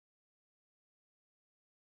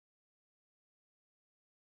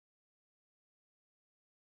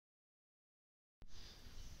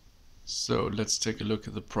So let's take a look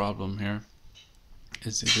at the problem here.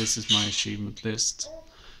 This is my achievement list,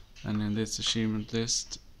 and in this achievement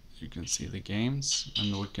list you can see the games,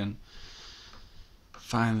 and we can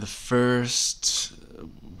find the first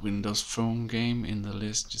Windows Phone game in the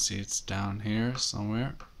list. You see it's down here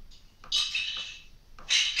somewhere.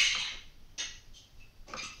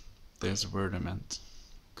 There's Wordament.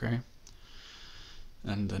 Okay.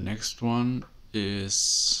 And the next one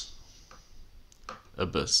is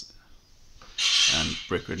Abyss and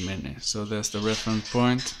Brickwood Mini. So there's the reference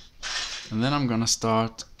point. And then I'm gonna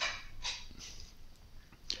start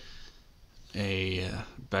a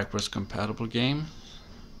backwards compatible game.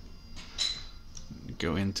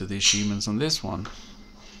 Go into the achievements on this one.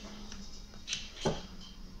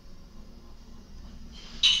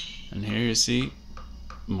 And here you see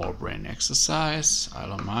More Brain Exercise,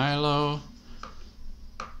 Isle of Milo,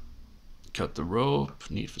 Cut the Rope,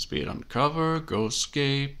 Need for Speed Undercover,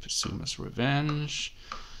 Ghostscape, Suma's Revenge,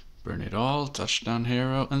 Burn It All, Touchdown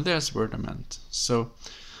Hero, and there's Wordament. So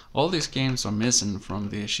all these games are missing from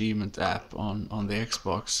the achievement app on the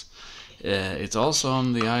Xbox. It's also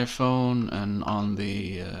on the iPhone and on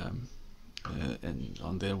the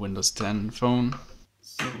Windows 10 phone.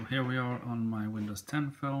 So here we are on my Windows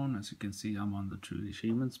 10 phone. As you can see, I'm on the True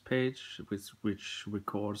Achievements page, which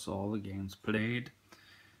records all the games played.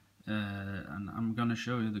 And I'm gonna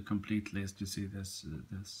show you the complete list. You see there's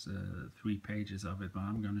 3 pages of it, but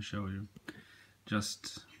I'm gonna show you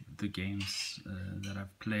just the games that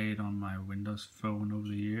I've played on my Windows phone over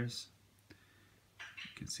the years.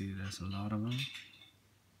 You can see there's a lot of them.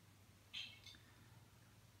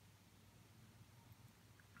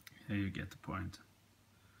 Here you get the point.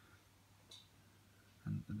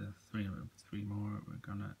 And the three more, we're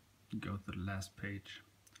gonna go to the last page.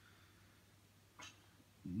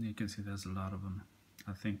 You can see there's a lot of them.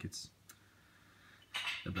 I think it's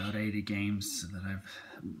about 80 games that I've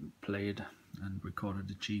played and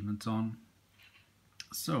recorded achievements on.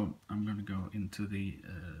 So I'm going to go into the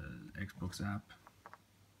Xbox app,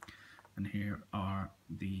 and here are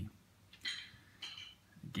the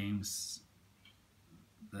games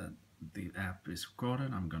that the app is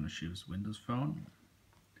recorded. I'm going to choose Windows Phone,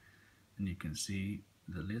 and you can see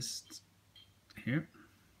the list here.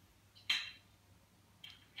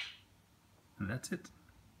 And that's it.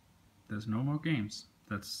 There's no more games.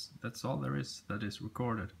 That's all there is that is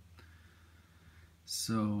recorded.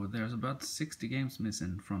 So there's about 60 games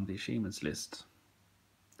missing from the achievements list.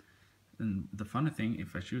 And the funny thing,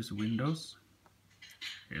 if I choose Windows,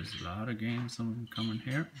 here's a lot of games coming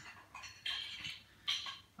here.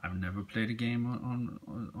 I've never played a game on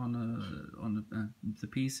the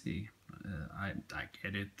PC. I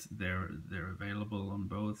get it. They're available on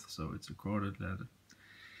both, so it's recorded that.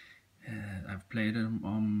 I've played them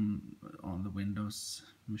on the Windows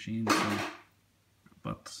machine,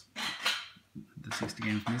 but the 60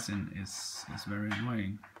 games missing is very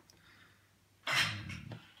annoying.